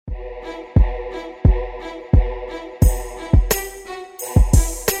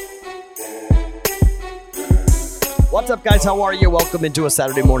up, guys? How are you? Welcome into a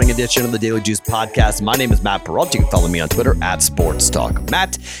Saturday morning edition of the Daily Juice Podcast. My name is Matt Perrault. You can follow me on Twitter at Sports Talk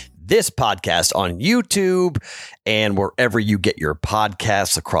Matt. This podcast on YouTube and wherever you get your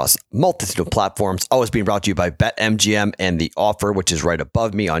podcasts across multitude of platforms, always being brought to you by BetMGM and the offer, which is right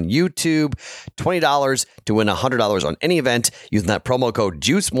above me on YouTube. $20 to win $100 on any event using that promo code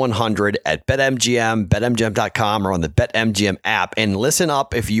JUICE100 at BetMGM, BetMGM.com, or on the BetMGM app. And listen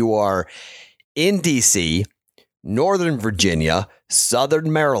up if you are in DC, Northern Virginia,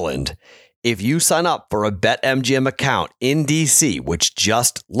 Southern Maryland. If you sign up for a BetMGM account in DC, which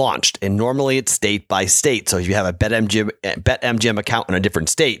just launched, and normally it's state by state. So if you have a BetMGM account in a different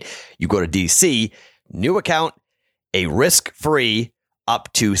state, you go to DC, new account, a risk-free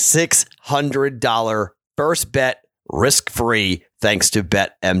up to $600 first bet, risk-free, thanks to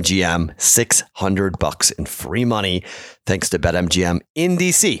BetMGM. $600 in free money, thanks to BetMGM in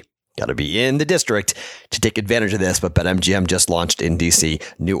DC. Got to be in the district to take advantage of this, but BetMGM just launched in DC.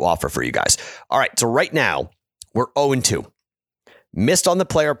 New offer for you guys. All right, so right now, we're 0-2. Missed on the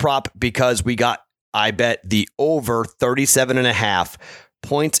player prop because we got, I bet, the over 37.5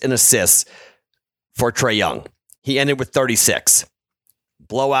 points and assists for Trae Young. He ended with 36.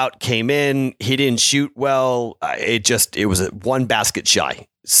 Blowout came in. He didn't shoot well. It was a one basket shy.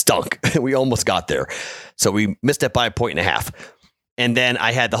 Stunk. We almost got there. So we missed it by 1.5 points. And then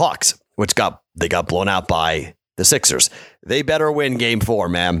I had the Hawks, which got blown out by the Sixers. They better win game 4,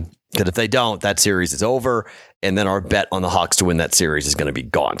 man. Because if they don't, that series is over. And then our bet on the Hawks to win that series is going to be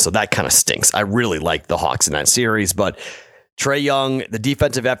gone. So that kind of stinks. I really like the Hawks in that series. But Trae Young, the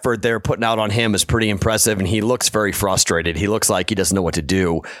defensive effort they're putting out on him is pretty impressive. And he looks very frustrated. He looks like he doesn't know what to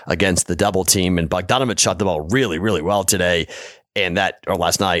do against the double team. And Bogdanović shot the ball really, really well today.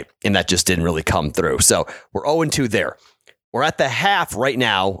 Last night. And that just didn't really come through. So we're 0-2 there. We're at the half right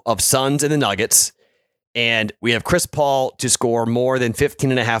now of Suns and the Nuggets, and we have Chris Paul to score more than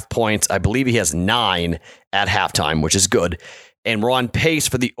 15.5 points. I believe he has 9 at halftime, which is good. And we're on pace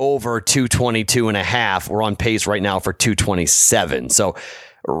for the over 222.5. We're on pace right now for 227. So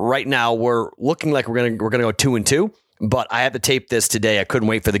right now we're looking like we're gonna go 2-2. But I had to tape this today. I couldn't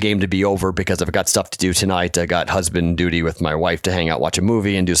wait for the game to be over because I've got stuff to do tonight. I got husband duty with my wife to hang out, watch a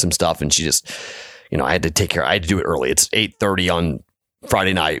movie, and do some stuff, and she just. I had to take care. I had to do it early. It's 8:30 on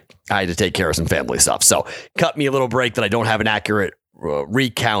Friday night. I had to take care of some family stuff. So cut me a little break that I don't have an accurate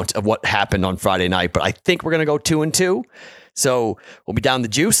recount of what happened on Friday night. But I think we're going to go 2-2. So we'll be down the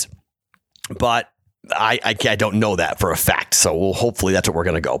juice. But I don't know that for a fact. So hopefully that's what we're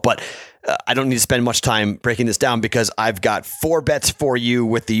going to go. But I don't need to spend much time breaking this down because I've got 4 bets for you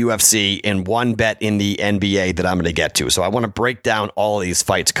with the UFC and 1 bet in the NBA that I'm going to get to. So I want to break down all of these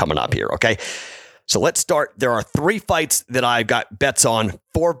fights coming up here. Okay. So let's start. There are 3 fights that I've got bets on,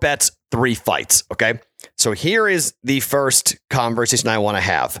 4 bets, 3 fights. Okay. So here is the first conversation I want to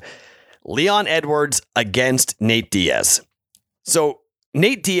have. Leon Edwards against Nate Diaz. So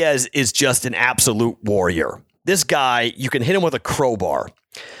Nate Diaz is just an absolute warrior. This guy, you can hit him with a crowbar.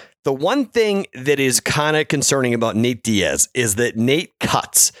 The one thing that is kind of concerning about Nate Diaz is that Nate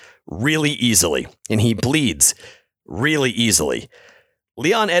cuts really easily and he bleeds really easily.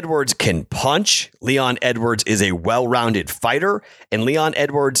 Leon Edwards can punch. Leon Edwards is a well-rounded fighter, and Leon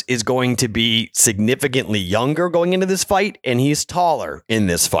Edwards is going to be significantly younger going into this fight, and he's taller in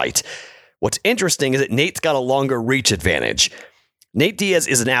this fight. What's interesting is that Nate's got a longer reach advantage. Nate Diaz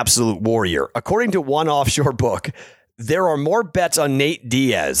is an absolute warrior. According to one offshore book, there are more bets on Nate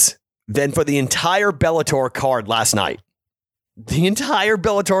Diaz than for the entire Bellator card last night. The entire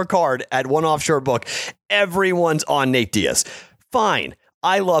Bellator card at one offshore book, everyone's on Nate Diaz. Fine.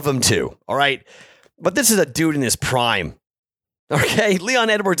 I love him too. All right. But this is a dude in his prime. Okay.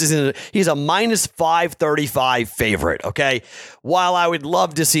 Leon Edwards he's a minus 535 favorite. Okay. While I would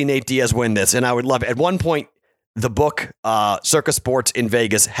love to see Nate Diaz win this, and I would love it. At one point, the book, Circa Sports in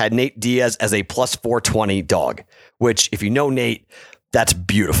Vegas had Nate Diaz as a plus 420 dog, which if you know Nate, that's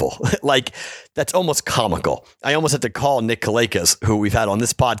beautiful. Like, that's almost comical. I almost had to call Nick Kalakis, who we've had on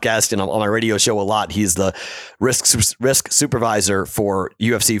this podcast and on my radio show a lot. He's the risk supervisor for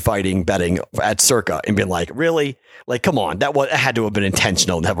UFC fighting betting at Circa, and been like, really? Like, come on. That had to have been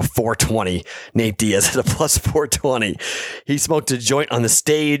intentional to have a 420 Nate Diaz at a plus 420. He smoked a joint on the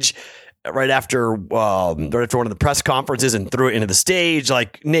stage right after one of the press conferences and threw it into the stage.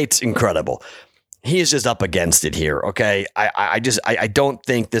 Like, Nate's incredible. He is just up against it here. Okay. I don't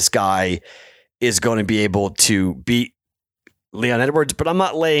think this guy is going to be able to beat Leon Edwards, but I'm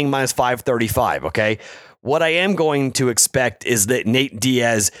not laying minus 535. Okay. What I am going to expect is that Nate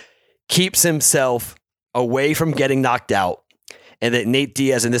Diaz keeps himself away from getting knocked out, and that Nate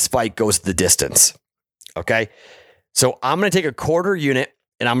Diaz in this fight goes the distance. Okay. So I'm going to take a quarter unit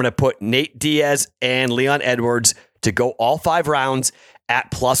and I'm going to put Nate Diaz and Leon Edwards to go all 5 rounds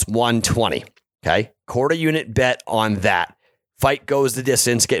at plus 120. Okay. Quarter unit bet on that. Fight goes the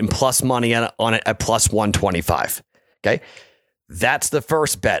distance, getting plus money on it at plus 125. Okay. That's the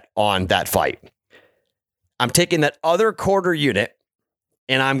first bet on that fight. I'm taking that other quarter unit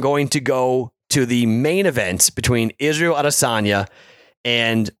and I'm going to go to the main event between Israel Adesanya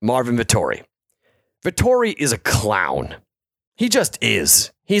and Marvin Vettori. Vettori is a clown. He just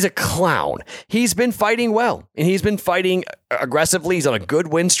is. He's a clown. He's been fighting well, and he's been fighting aggressively. He's on a good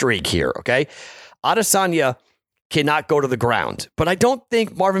win streak here, okay? Adesanya cannot go to the ground, but I don't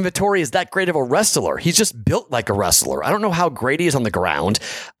think Marvin Vettori is that great of a wrestler. He's just built like a wrestler. I don't know how great he is on the ground.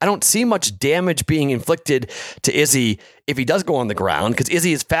 I don't see much damage being inflicted to Izzy if he does go on the ground, because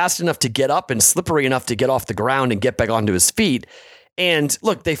Izzy is fast enough to get up and slippery enough to get off the ground and get back onto his feet. And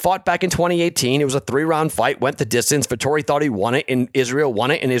look, they fought back in 2018. It was a 3-round fight, went the distance. Vettori thought he won it, and Israel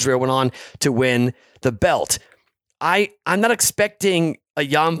won it, and Israel went on to win the belt. I'm not expecting a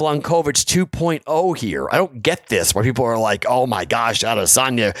Jan Blachowicz 2.0 here. I don't get this, where people are like, oh my gosh,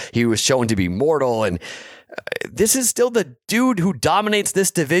 Adesanya, he was shown to be mortal. And this is still the dude who dominates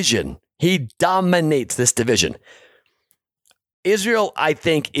this division. He dominates this division. Israel, I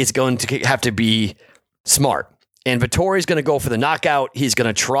think, is going to have to be smart. And Vettori's going to go for the knockout. He's going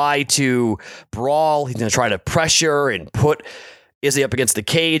to try to brawl. He's going to try to pressure and put Izzy up against the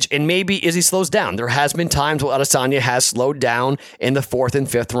cage. And maybe Izzy slows down. There has been times where Adesanya has slowed down in the 4th and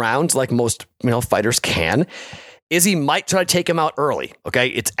 5th rounds, like most fighters can. Izzy might try to take him out early. Okay,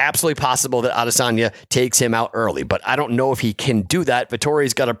 it's absolutely possible that Adesanya takes him out early, but I don't know if he can do that.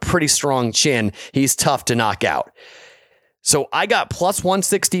 Vettori's got a pretty strong chin. He's tough to knock out. So I got plus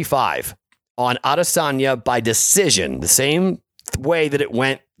 165 on Adesanya by decision, the same way that it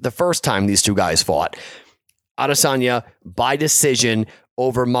went the first time these two guys fought. Adesanya by decision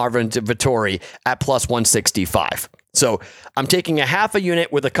over Marvin Vettori at plus 165. So I'm taking a half a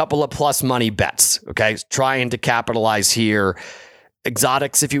unit with a couple of plus money bets, okay? Trying to capitalize here.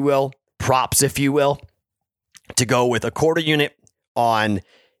 Exotics, if you will, props, if you will, to go with a quarter unit on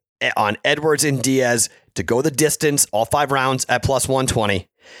Edwards and Diaz to go the distance, all 5 rounds at plus 120.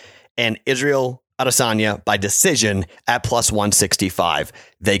 And Israel Adesanya by decision at plus 165.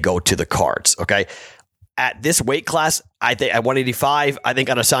 They go to the cards. Okay. At this weight class, I think at 185, I think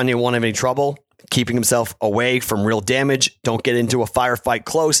Adesanya won't have any trouble keeping himself away from real damage. Don't get into a firefight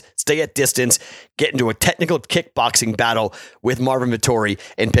close. Stay at distance. Get into a technical kickboxing battle with Marvin Vettori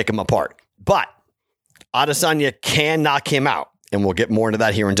and pick him apart. But Adesanya can knock him out. And we'll get more into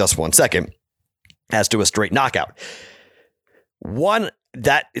that here in just 1 second as to a straight knockout.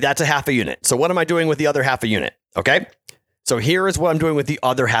 That's a half a unit. So what am I doing with the other half a unit? Okay. So here is what I'm doing with the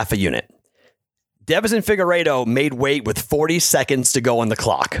other half a unit. Deiveson Figueiredo made weight with 40 seconds to go on the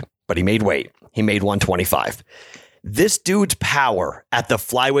clock, but he made weight. He made 125. This dude's power at the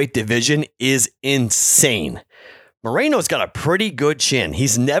flyweight division is insane. Moreno's got a pretty good chin.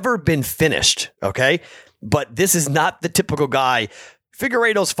 He's never been finished. Okay. But this is not the typical guy.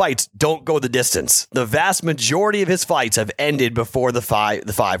 Figueiredo's fights don't go the distance. The vast majority of his fights have ended before the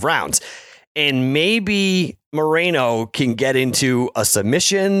five rounds. And maybe Moreno can get into a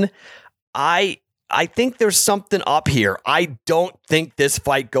submission. I think there's something up here. I don't think this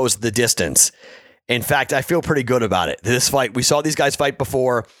fight goes the distance. In fact, I feel pretty good about it. This fight, we saw these guys fight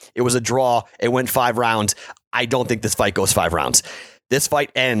before. It was a draw. It went 5 rounds. I don't think this fight goes 5 rounds. This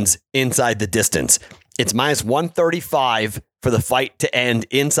fight ends inside the distance. It's minus 135 for the fight to end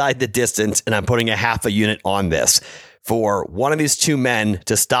inside the distance, and I'm putting a half a unit on this for one of these two men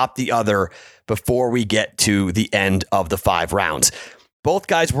to stop the other before we get to the end of the 5 rounds. Both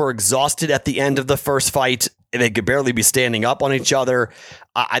guys were exhausted at the end of the first fight. They could barely be standing up on each other.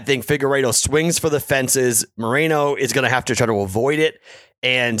 I think Figueiredo swings for the fences. Moreno is going to have to try to avoid it.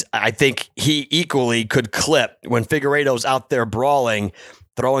 And I think he equally could clip when Figueiredo's out there brawling,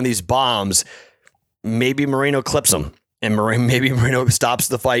 throwing these bombs. Maybe Moreno clips him, and maybe Moreno stops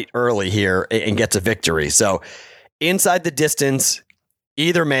the fight early here and gets a victory. So inside the distance,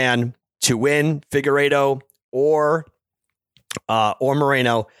 either man to win, Figueiredo or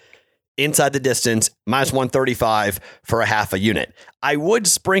Moreno, inside the distance, minus 135 for a half a unit. I would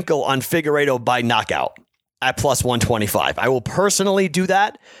sprinkle on Figueiredo by knockout at plus 125. I will personally do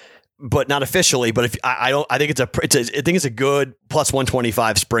that, but not officially. But if I think it's a good plus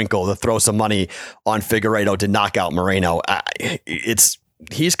 125 sprinkle to throw some money on Figueiredo to knock out Moreno.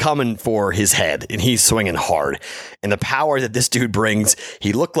 He's coming for his head and he's swinging hard, and the power that this dude brings.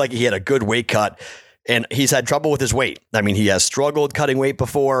 He looked like he had a good weight cut. And he's had trouble with his weight. I mean, he has struggled cutting weight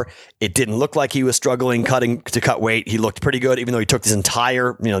before. It didn't look like he was struggling to cut weight. He looked pretty good, even though he took the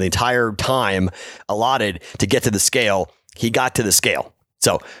entire time allotted to get to the scale. He got to the scale.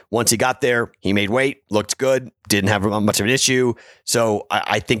 So once he got there, he made weight, looked good, didn't have much of an issue. So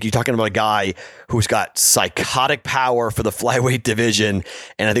I think you're talking about a guy who's got psychotic power for the flyweight division.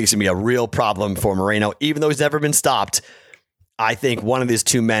 And I think it's going to be a real problem for Moreno, even though he's never been stopped. I think one of these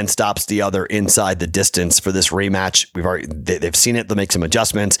two men stops the other inside the distance for this rematch. They've seen it. They'll make some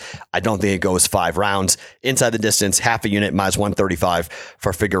adjustments. I don't think it goes 5 rounds. Inside the distance, half a unit, minus 135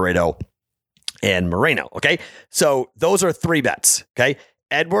 for Figueiredo and Moreno. Okay. So those are 3 bets. Okay.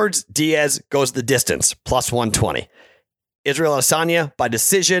 Edwards, Diaz goes the distance, plus 120. Israel Adesanya by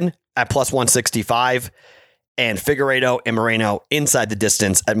decision at plus 165. And Figueiredo and Moreno inside the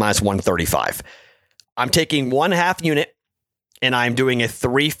distance at minus 135. I'm taking 1/2 unit. And I'm doing a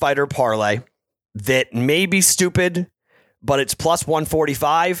 3-fighter parlay that may be stupid, but it's plus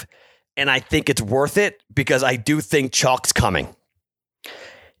 145. And I think it's worth it because I do think chalk's coming.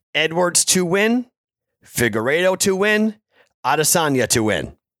 Edwards to win, Figueiredo to win, Adesanya to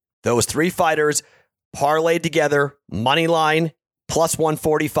win. Those 3 fighters parlayed together, money line, plus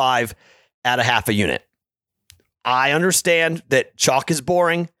 145 at a half a unit. I understand that chalk is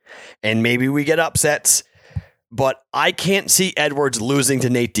boring and maybe we get upsets, but I can't see Edwards losing to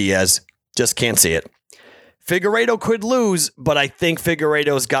Nate Diaz. Just can't see it. Figueiredo could lose, but I think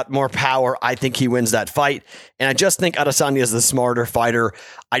Figueiredo's got more power. I think he wins that fight. And I just think Adesanya is the smarter fighter.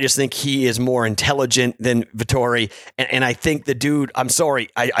 I just think he is more intelligent than Vettori. And I think the dude, I'm sorry,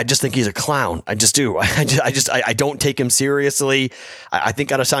 I just think he's a clown. I just do. I don't take him seriously. I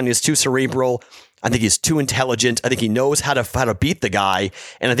think Adesanya is too cerebral. I think he's too intelligent. I think he knows how to beat the guy.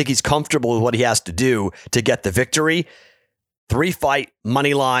 And I think he's comfortable with what he has to do to get the victory. 3-fight,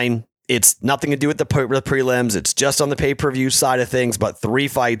 money line. It's nothing to do with the prelims. It's just on the pay-per-view side of things. But 3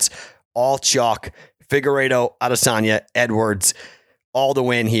 fights, all chalk. Figueiredo, Adesanya, Edwards, all to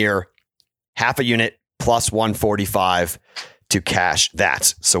win here. Half a unit, plus 145 to cash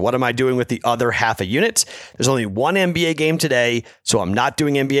that. So what am I doing with the other half a unit? There's only one NBA game today, so I'm not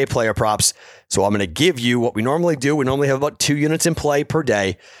doing NBA player props. So I'm going to give you what we normally do. We normally have about 2 units in play per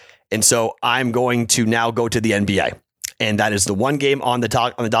day. And so I'm going to now go to the NBA. And that is the one game on the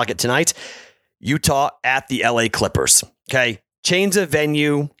docket tonight. Utah at the LA Clippers. Okay. Change of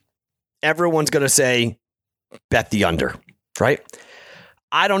venue. Everyone's going to say, bet the under, right?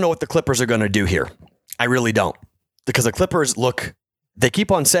 I don't know what the Clippers are going to do here. I really don't. Because the Clippers they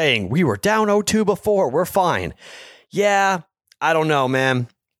keep on saying, we were down 0-2 before. We're fine. Yeah, I don't know, man.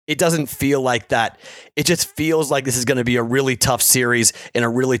 It doesn't feel like that. It just feels like this is going to be a really tough series in a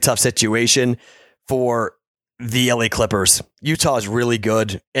really tough situation for the LA Clippers. Utah is really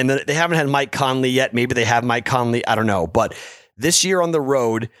good. And they haven't had Mike Conley yet. Maybe they have Mike Conley. I don't know. But this year on the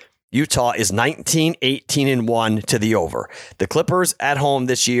road, Utah is 19-18-1 to the over. The Clippers at home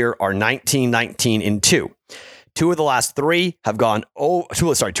this year are 19-19-2. 2 of the last 3 have gone 2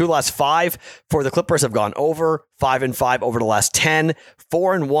 of the last 5 for the Clippers have gone over. 5-5 over the last 10.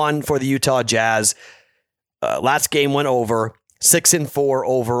 4-1 for the Utah Jazz. Last game went over. 6-4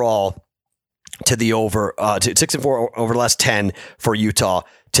 overall to the over. 6-4 over the last 10 for Utah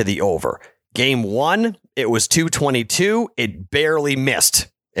to the over. Game 1, it was 222. It barely missed.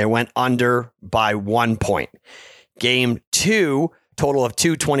 It went under by 1 point. Game 2, total of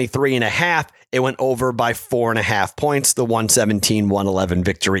 223.5. It went over by 4.5 points. The 117-111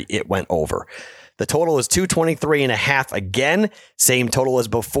 victory, it went over. The total is 223.5 again. Same total as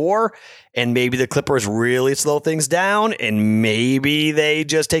before. And maybe the Clippers really slow things down and maybe they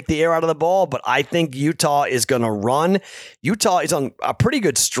just take the air out of the ball. But I think Utah is going to run. Utah is on a pretty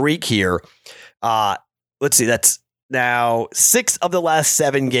good streak here. Let's see. That's now 6 of the last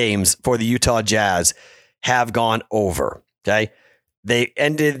 7 games for the Utah Jazz have gone over. Okay. They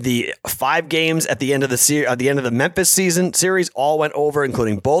ended the 5 games at the end of the Memphis series, all went over,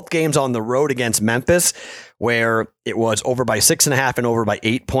 including both games on the road against Memphis, where it was over by 6.5 and over by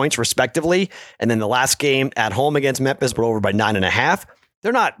 8 points, respectively. And then the last game at home against Memphis were over by 9.5.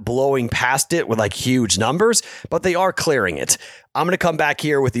 They're not blowing past it with like huge numbers, but they are clearing it. I'm going to come back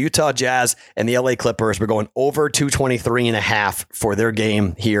here with the Utah Jazz and the LA Clippers. We're going over 223.5 for their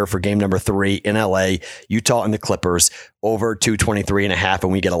game here for game number 3 in LA. Utah and the Clippers over 223.5,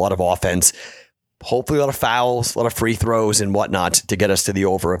 and we get a lot of offense. Hopefully a lot of fouls, a lot of free throws and whatnot to get us to the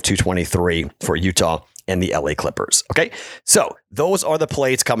over of 223 for Utah and the LA Clippers. Okay, so those are the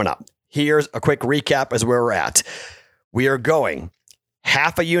plays coming up. Here's a quick recap as where we're at. We are going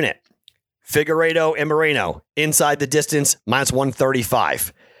half a unit. Figueiredo and Moreno inside the distance, minus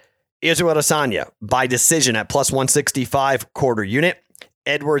 135. Israel Adesanya by decision at plus 165 quarter unit.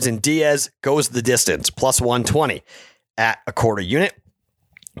 Edwards and Diaz goes the distance, plus 120 at a quarter unit.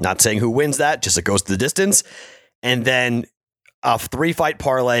 Not saying who wins that, just it goes to the distance. And then a 3-fight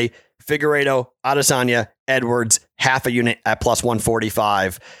parlay, Figueiredo, Adesanya, Edwards, half a unit at plus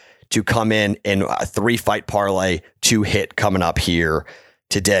 145 to come in a 3-fight parlay to hit coming up here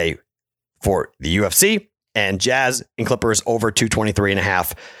today for the UFC. And Jazz and Clippers over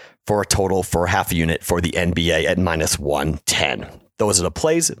 223.5 for a total for half a unit for the NBA at minus 110. Those are the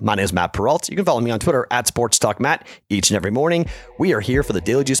plays. My name is Matt Perrault. You can follow me on Twitter at SportsTalkMatt. Each and every morning, we are here for the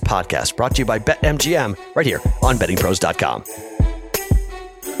Daily Juice podcast, brought to you by BetMGM, right here on BettingPros.com.